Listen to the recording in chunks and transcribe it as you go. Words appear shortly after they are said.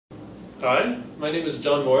Hi, my name is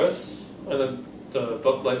Jon Morris. I'm at the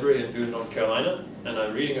book library in Boone, North Carolina, and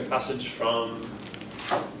I'm reading a passage from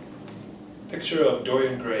Picture of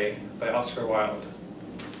Dorian Gray by Oscar Wilde.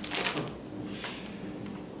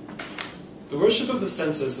 The worship of the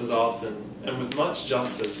senses has often, and with much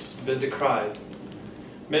justice, been decried.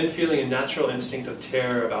 Men feeling a natural instinct of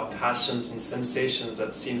terror about passions and sensations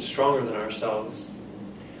that seem stronger than ourselves,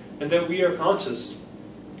 and that we are conscious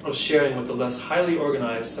of sharing with the less highly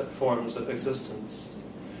organized forms of existence.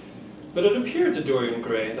 But it appeared to Dorian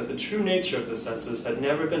Gray that the true nature of the senses had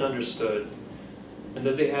never been understood, and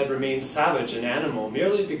that they had remained savage and animal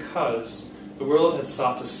merely because the world had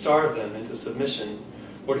sought to starve them into submission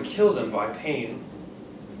or to kill them by pain.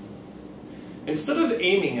 Instead of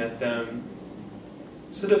aiming at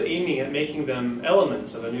making them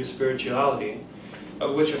elements of a new spirituality,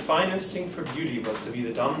 of which a fine instinct for beauty was to be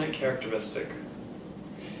the dominant characteristic.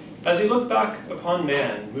 As he looked back upon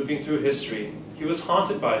man moving through history, he was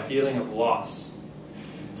haunted by a feeling of loss.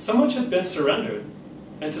 So much had been surrendered,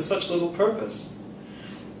 and to such little purpose.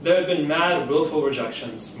 There had been mad, willful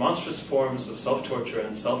rejections, monstrous forms of self-torture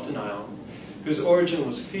and self-denial, whose origin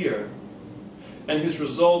was fear, and whose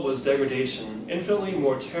result was degradation infinitely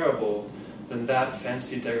more terrible than that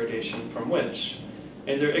fancied degradation from which,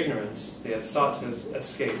 in their ignorance, they had sought to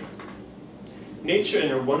escape. Nature, in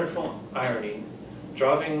her wonderful irony,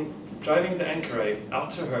 driving the anchorite out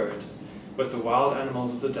to herd with the wild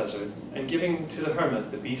animals of the desert, and giving to the hermit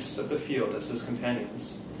the beasts of the field as his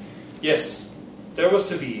companions. Yes, there was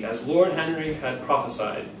to be, as Lord Henry had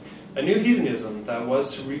prophesied, a new hedonism that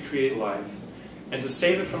was to recreate life, and to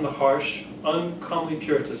save it from the harsh, uncomely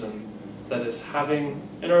Puritanism that is having,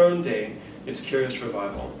 in our own day, its curious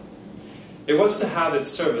revival. It was to have its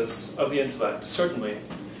service of the intellect, certainly,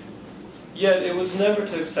 yet it was never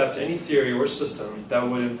to accept any theory or system that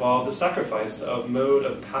would involve the sacrifice of mode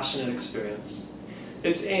of passionate experience.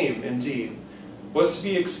 Its aim, indeed, was to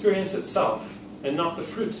be experience itself, and not the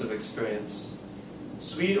fruits of experience,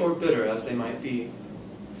 sweet or bitter as they might be,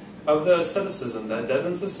 of the asceticism that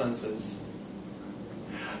deadens the senses,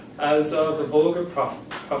 as of the vulgar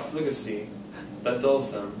profligacy that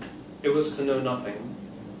dulls them. It was to know nothing,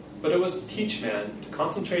 but it was to teach man to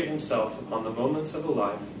concentrate himself upon the moments of a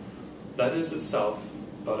life that is itself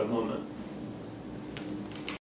but a moment.